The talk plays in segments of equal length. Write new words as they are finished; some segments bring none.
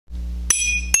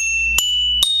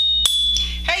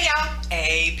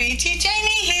Peachy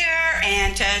Jamie here,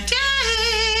 and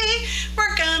today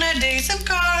we're gonna do some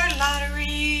card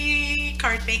lottery,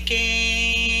 card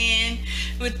making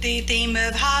with the theme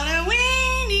of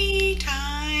Halloweeny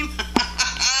time.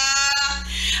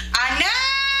 I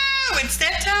know, it's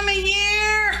that time of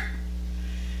year.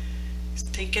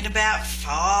 Thinking about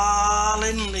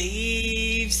fallen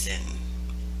leaves, and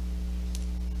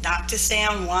not to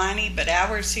sound whiny, but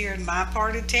ours here in my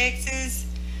part of Texas,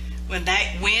 when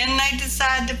they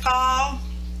decide to fall,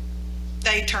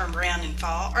 they turn brown and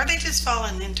fall, or they just fall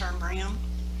and then turn brown.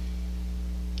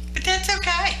 But that's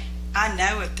okay. I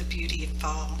know of the beauty of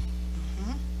fall.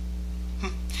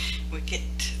 We get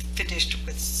finished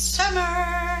with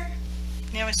summer.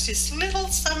 Now it's just little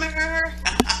summer.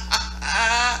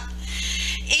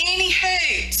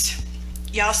 Anywho,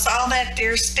 y'all saw that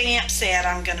there stamp set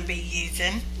I'm going to be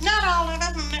using. Not all of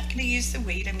them. I'm not going to use the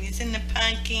wheat. I'm using the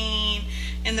pumpkin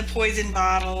and the poison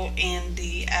bottle and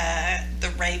the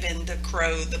raven, the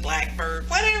crow, the blackbird,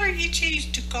 whatever you choose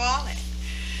to call it.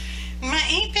 My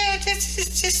ink pad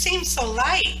just seems so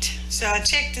light. So I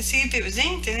checked to see if it was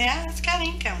inked, and yeah, it's got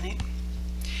ink on it.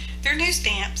 They're new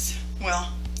stamps.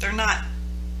 Well, they're not.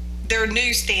 They're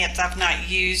new stamps I've not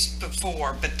used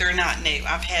before, but they're not new.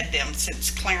 I've had them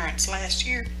since clearance last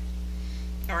year,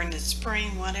 or in the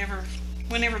spring, whenever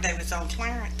they was on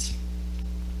clearance.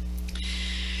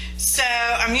 So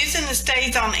I'm using the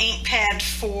stazon ink pad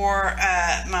for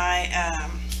my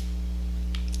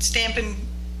Stampin'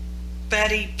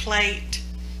 Buddy plate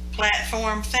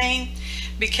platform thing,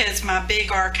 because my big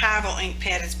archival ink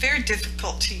pad is very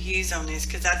difficult to use on this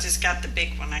because I just got the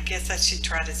big one. I guess I should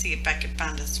try to see if I could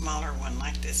find a smaller one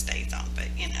like this stazon, but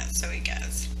you know, so it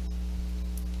goes.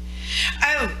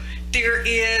 Oh, there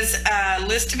is a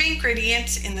list of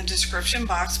ingredients in the description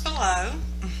box below.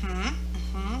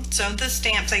 So the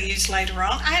stamps I use later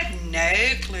on, I have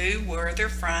no clue where they're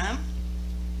from.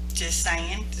 Just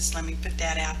saying, just let me put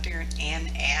that out there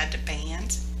and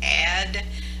advance.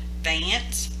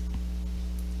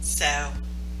 So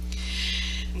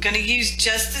I'm going to use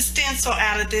just the stencil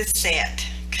out of this set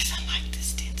because I like the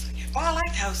stencil. Well, I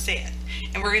like the whole set.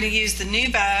 And we're going to use the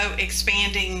Nuvo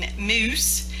expanding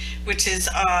mousse, which is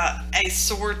a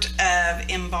sort of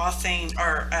embossing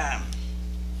or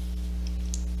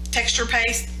texture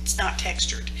paste. It's not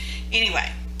textured. Anyway,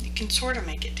 you can sort of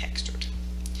make it textured.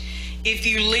 If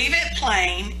you leave it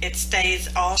plain, it stays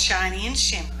all shiny and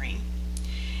shimmery.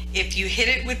 If you hit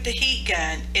it with the heat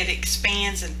gun, it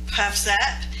expands and puffs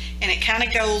up, and it kind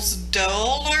of goes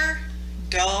duller,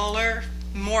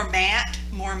 more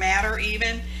matter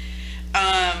even.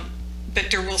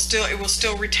 But it will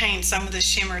still retain some of the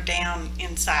shimmer down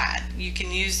inside. You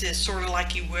can use this sort of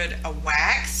like you would a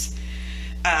wax.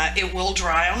 It will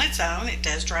dry on its own. It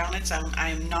does dry on its own. I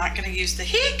am not going to use the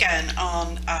heat gun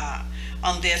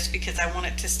on this because I want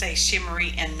it to stay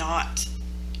shimmery and not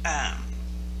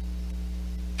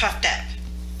puffed up.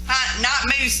 Not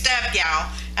moussed up,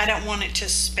 y'all. I don't want it to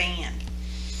span.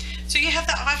 So you have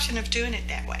the option of doing it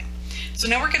that way. So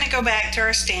now we're going to go back to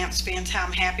our stamp spins. How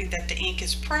I'm happy that the ink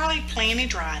is probably plenty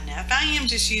dry enough. I am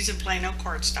just using plain old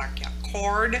cardstock, y'all.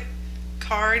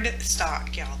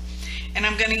 Cardstock, y'all. And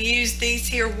I'm going to use these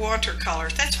here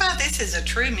watercolors. That's why this is a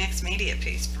true mixed media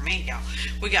piece for me, y'all.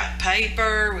 We got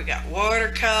paper, we got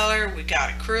watercolor, we got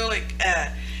acrylic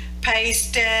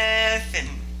paste stuff, and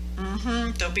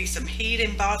there'll be some heat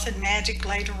embossing magic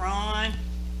later on.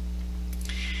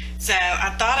 So I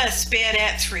thought I sped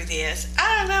up through this.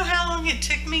 I don't know how long it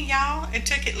took me, y'all. It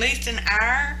took at least an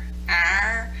hour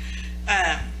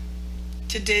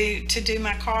to do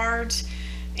my cards.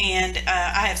 And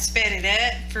I have sped it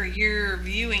up for your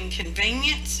viewing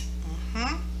convenience.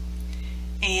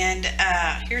 And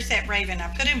here's that raven. I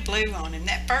put in blue on him.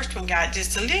 That first one got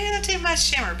just a little too much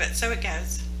shimmer, but so it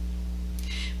goes.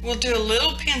 We'll do a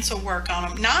little pencil work on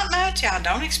them. Not much, y'all.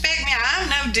 Don't expect me. I'm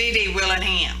no Dee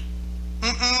Willingham.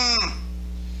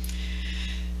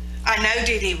 I know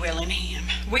Dee Willingham.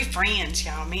 We friends,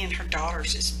 y'all. Me and her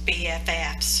daughter's just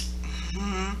BFFs.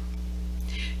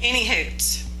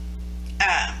 Anywho.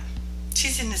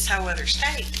 She's in this whole other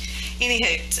state.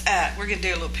 Anywho, we're going to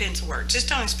do a little pencil work. Just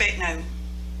don't expect no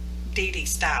Dee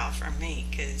style from me,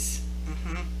 because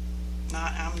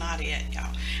I'm not it,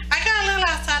 y'all. I got a little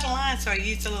outside the line, so I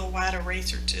used a little white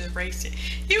eraser to erase it.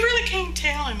 You really can't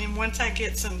tell, and then once I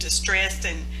get some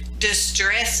distressing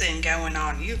going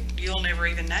on, you'll never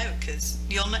even know, because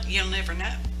you'll never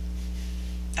know.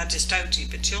 I just told you,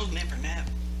 but you'll never know.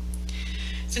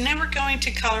 So now we're going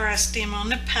to color our stem on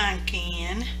the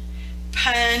pumpkin.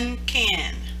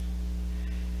 Pumpkin.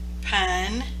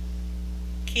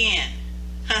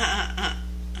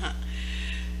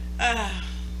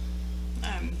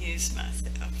 I'm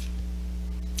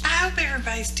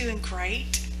everybody's doing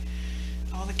great.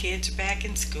 All the kids are back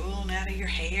in school and out of your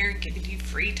hair, giving you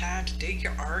free time to do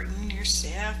your art and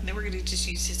yourself. And then we're going to just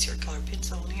use this here color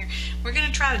pencil in here. We're going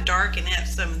to try to darken up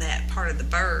some of that part of the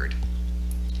bird.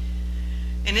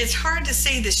 And it's hard to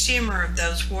see the shimmer of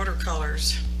those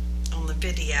watercolors on the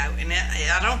video. And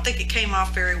I don't think it came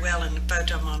off very well in the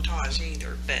photo montage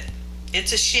either, but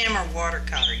it's a shimmer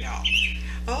watercolor, y'all.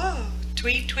 Oh,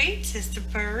 tweet tweet, says the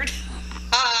bird.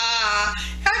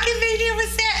 How convenient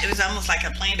was that? It was almost like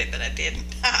I planned it, but I didn't.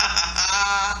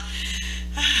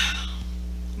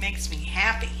 Makes me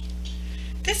happy.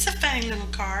 This is a funny little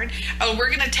card. Oh, we're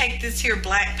going to take this here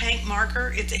black paint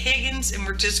marker. It's a Higgins, and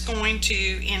we're just going to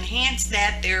enhance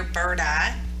that there bird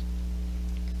eye.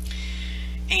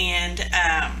 And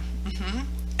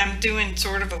I'm doing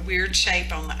sort of a weird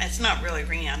shape on the, it's not really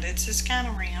round, it's just kind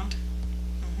of round.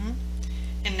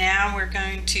 And now we're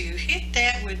going to hit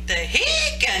that with the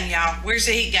heat gun, y'all. Where's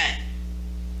the heat gun?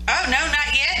 Oh, no,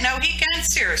 not yet. No heat gun.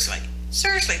 Seriously.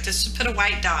 Seriously, just put a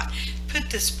white dot.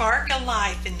 Put the spark of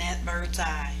life in that bird's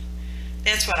eye.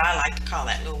 That's what I like to call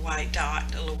that little white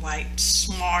dot, the little white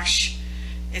smosh.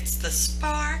 It's the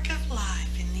spark of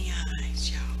life in the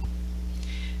eyes, y'all.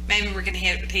 Maybe we're going to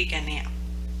hit it with heat gun now.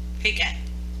 Heat gun.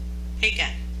 Heat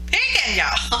gun. Heat gun,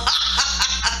 y'all.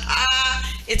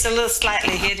 It's a little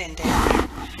slightly hidden down there.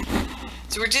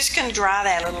 So we're just going to dry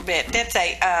that a little bit. That's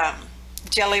a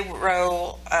Jelly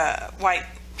Roll white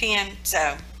pen.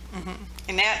 So,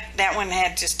 and that one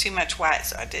had just too much white,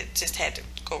 so I just had to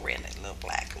go around it a little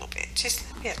black a little bit. Just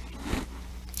a bit.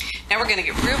 Now we're going to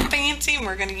get real fancy, and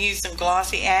we're going to use some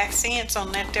glossy accents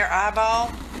on that there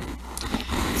eyeball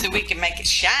so we can make it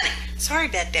shiny. Sorry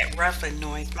about that ruffling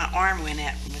noise. My arm went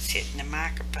out and was hitting the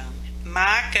microphone.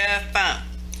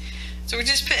 So we're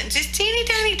just putting just teeny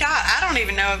tiny dot. I don't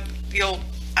even know.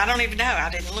 I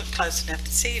didn't look close enough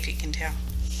to see if you can tell.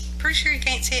 Pretty sure you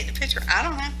can't see it in the picture. I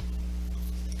don't know.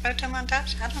 Photo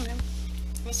montage? I don't know.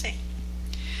 We'll see.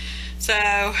 So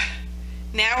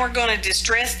now we're going to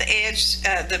distress the edge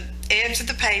of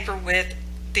the paper with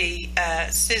the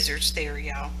scissors there,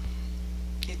 y'all.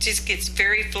 It just gets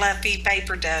very fluffy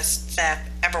paper dust stuff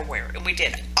everywhere. And we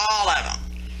did all of them.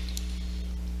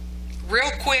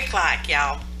 Real quick like,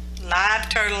 y'all. Live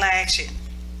turtle action.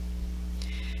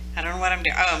 I don't know what I'm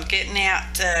doing. Oh, I'm getting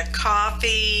out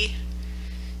coffee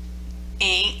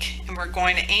ink, and we're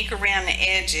going to ink around the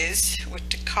edges with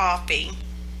the coffee.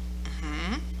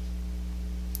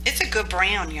 It's a good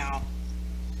brown, y'all.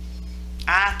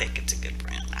 I think it's a good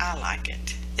brown. I like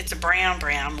it. It's a brown,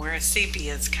 whereas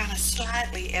sepia is kind of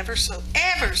slightly, ever so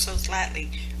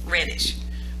slightly reddish,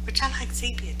 which I like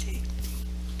sepia too.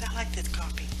 I like this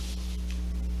coffee.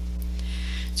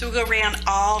 So we'll go around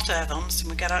all of them. So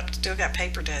we still got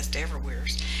paper dust everywhere.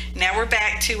 Now we're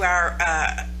back to our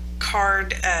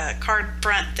card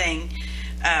front thing.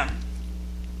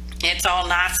 It's all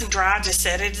nice and dry. Just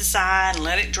set it aside and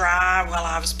let it dry while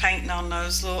I was painting on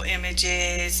those little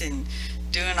images and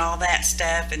doing all that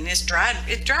stuff. And it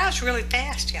dries really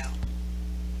fast, y'all.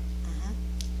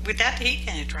 Without the heat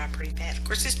gun, it dries pretty fast. Of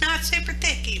course, it's not super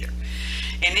thick either.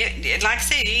 And it like I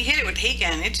said, you hit it with the heat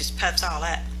gun, it just puffs all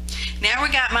up. Now we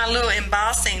got my little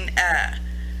embossing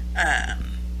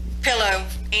pillow,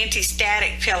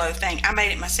 anti-static pillow thing. I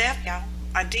made it myself, y'all.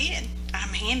 I did.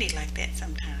 I'm handy like that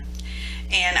sometimes.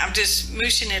 And I'm just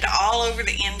mooshing it all over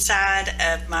the inside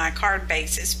of my card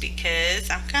bases because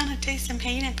I'm going to do some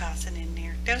hand embossing in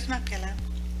there. There's my pillow.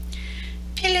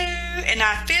 And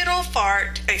I fiddle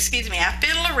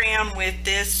around with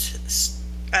this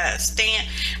stamp.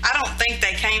 I don't think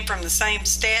they came from the same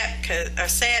set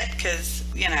because,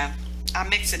 you know, I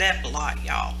mix it up a lot,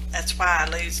 y'all. That's why I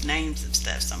lose names of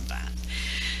stuff sometimes.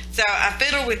 So I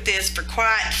fiddle with this for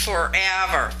quite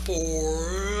forever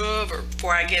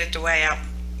before I get it the way I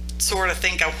sort of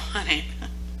think I want it.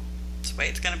 That's the way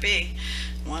it's going to be.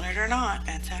 Want it or not,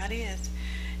 that's how it is.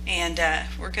 And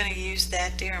we're going to use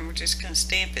that there, and we're just going to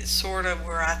stamp it sort of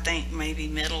where I think maybe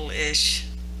middle-ish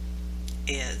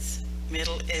is.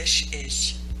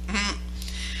 Middle-ish-ish.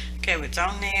 Okay, it's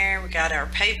on there. We got our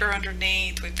paper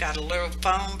underneath. We've got a little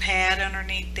foam pad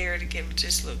underneath there to give it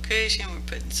just a little cushion. We're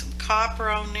putting some copper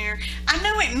on there. I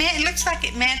know it looks like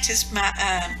it matches my,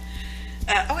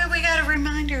 oh, wait, we got a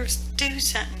reminder to do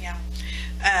something, y'all.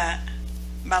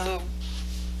 My little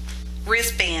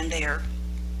wristband there.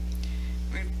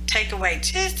 We're going to take away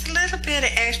just a little bit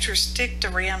of extra stick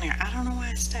around there. I don't know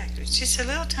why it's stuck. It's just a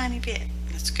little tiny bit.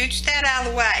 Let's scooch that out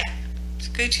of the way.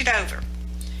 Scooch it over.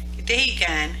 Get the heat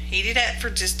gun. Heat it up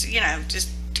for just, you know, just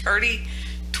 30,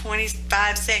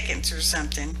 25 seconds or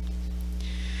something.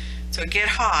 So get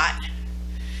hot.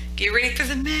 Get ready for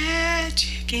the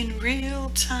magic in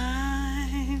real time.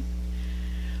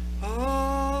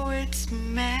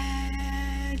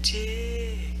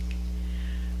 magic.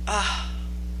 Oh,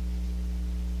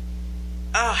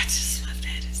 I just love that.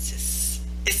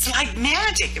 It's like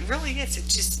magic. It really is. It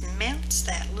just melts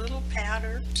that little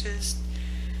powder.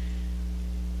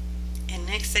 And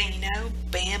next thing you know,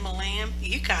 bam-a-lam,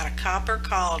 you got a copper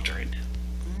cauldron.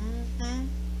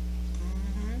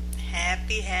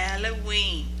 Happy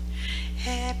Halloween.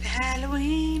 Happy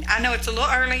Halloween. I know it's a little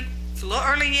early. It's a little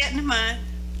early yet in the month.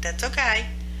 But that's okay.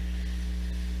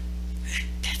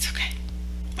 That's okay.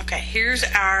 Okay, here's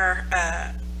our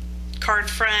card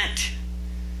front,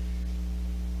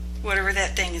 whatever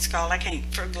that thing is called. I can't,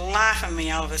 for the life of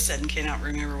me, all of a sudden cannot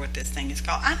remember what this thing is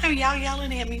called. I know y'all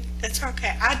yelling at me. That's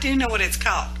okay. I do know what it's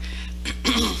called.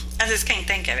 I just can't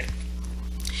think of it.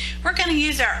 We're going to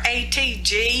use our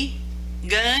ATG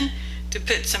gun to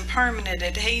put some permanent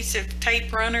adhesive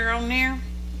tape runner on there.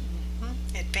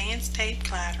 Advanced tape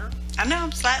glider. I know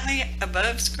I'm slightly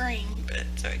above screen, but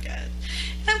so it goes.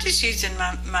 And I'm just using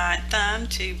my thumb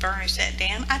to burnish that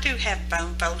down. I do have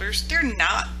bone folders. They're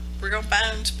not real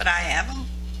bones, but I have them.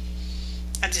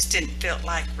 I just didn't feel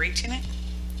like reaching it.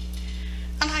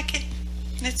 I like it.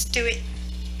 Let's do it.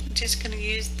 I'm just going to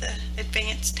use the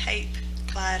advanced tape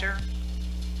glider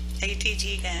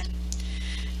ATG gun.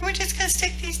 And we're just going to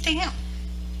stick these down.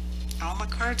 All my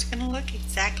cards are going to look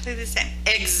exactly the same.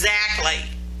 Exactly.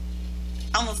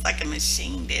 Almost like a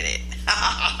machine did it.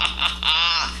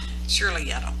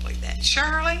 Surely I don't believe that.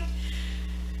 Surely?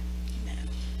 No.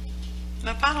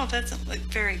 My bottle doesn't look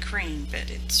very green,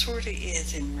 but it sort of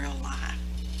is in real life.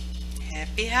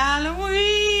 Happy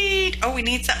Halloween! Oh, we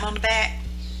need something on the back.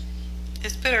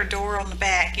 Let's put our door on the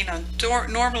back. You know,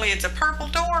 normally it's a purple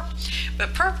door,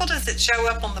 but purple doesn't show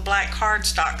up on the black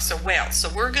cardstock so well. So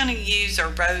we're going to use our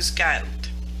rose gold.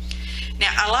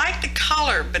 Now, I like the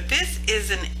color, but this is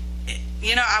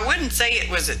you know, I wouldn't say it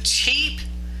was a cheap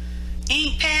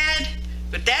ink pad,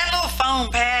 but that little foam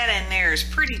pad in there is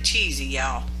pretty cheesy,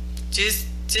 y'all. Just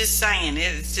saying,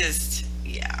 it's just,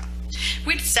 yeah.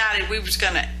 We decided we was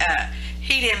going to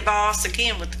heat emboss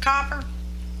again with the copper.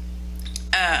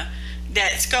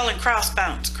 That skull and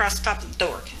crossbones across the top of the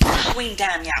door. Halloween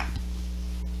time, y'all.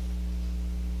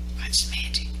 Watch the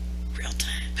magic. Real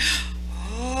time.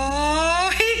 Oh,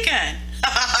 higgins.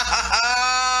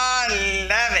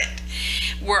 Love it.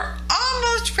 We're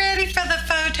almost ready for the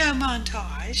photo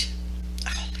montage.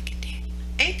 Oh, look at that.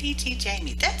 ATG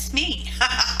Jamie. That's me.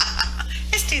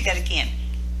 Let's do that again.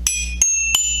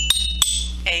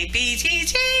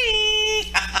 ABGG.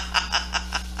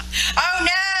 Oh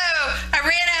no! I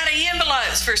ran out of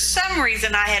envelopes. For some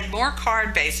reason, I had more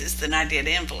card bases than I did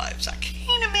envelopes. I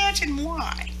can't imagine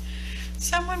why.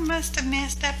 Someone must have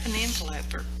messed up an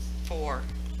envelope or 4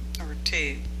 or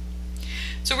 2.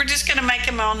 So we're just going to make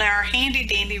them on our handy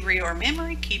dandy real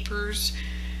memory keepers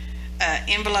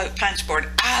envelope punch board.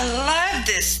 I love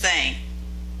this thing.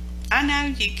 I know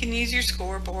you can use your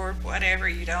scoreboard, whatever.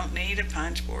 You don't need a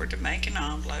punch board to make an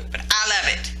envelope, but I love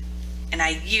it. And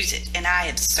I use it, and I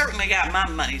have certainly got my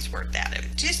money's worth out of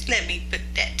it. Just let me put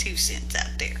that 2 cents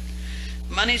out there.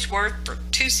 Money's worth for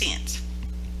 2 cents.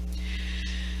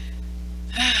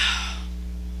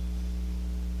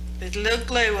 There's a little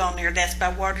glue on there. That's by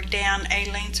watered down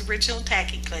Aleene's original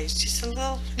tacky glue. It's just a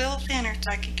little thinner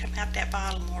so I can come out that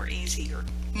bottle more easier.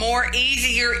 More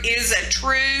easier is a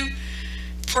true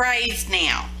phrase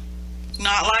now.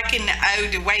 Not like in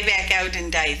the way back olden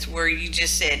days where you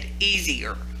just said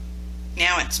easier.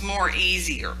 Now it's more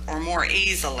easier or more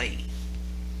easily.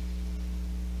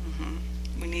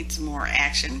 We need some more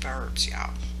action verbs,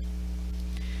 y'all.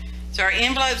 So our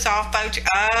envelope's off both.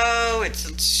 Oh,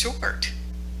 it's short.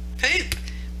 Poop.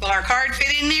 Will our card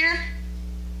fit in there?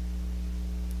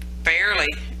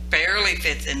 Barely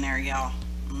fits in there, y'all.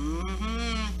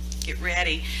 Get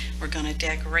ready. We're going to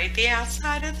decorate the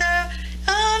outside of the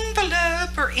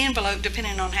envelope, or envelope,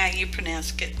 depending on how you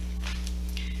pronounce it.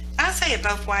 I say it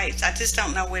both ways. I just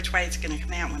don't know which way it's going to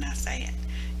come out when I say it.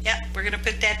 Yep, we're going to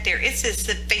put that there. It's just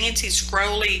the fancy,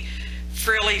 scrolly,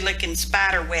 frilly-looking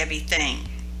spider webby thing.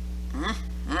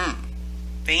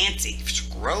 Fancy,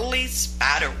 scrolly,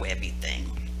 spider webby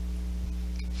thing.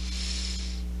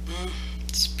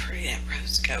 It's pretty. That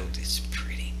rose gold is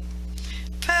pretty.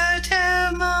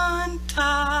 Photo montage.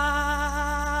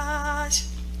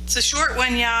 It's a short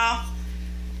one, y'all.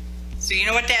 So you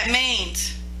know what that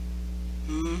means.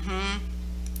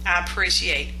 I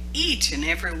appreciate each and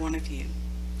every one of you.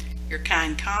 Your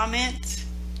kind comments,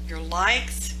 your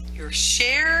likes, your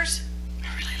shares. I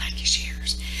really like your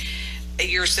shares.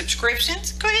 Your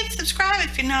subscriptions. Go ahead and subscribe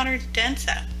if you've not already done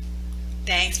so.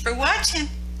 Thanks for watching,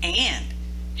 and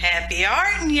happy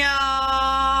arting,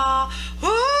 y'all.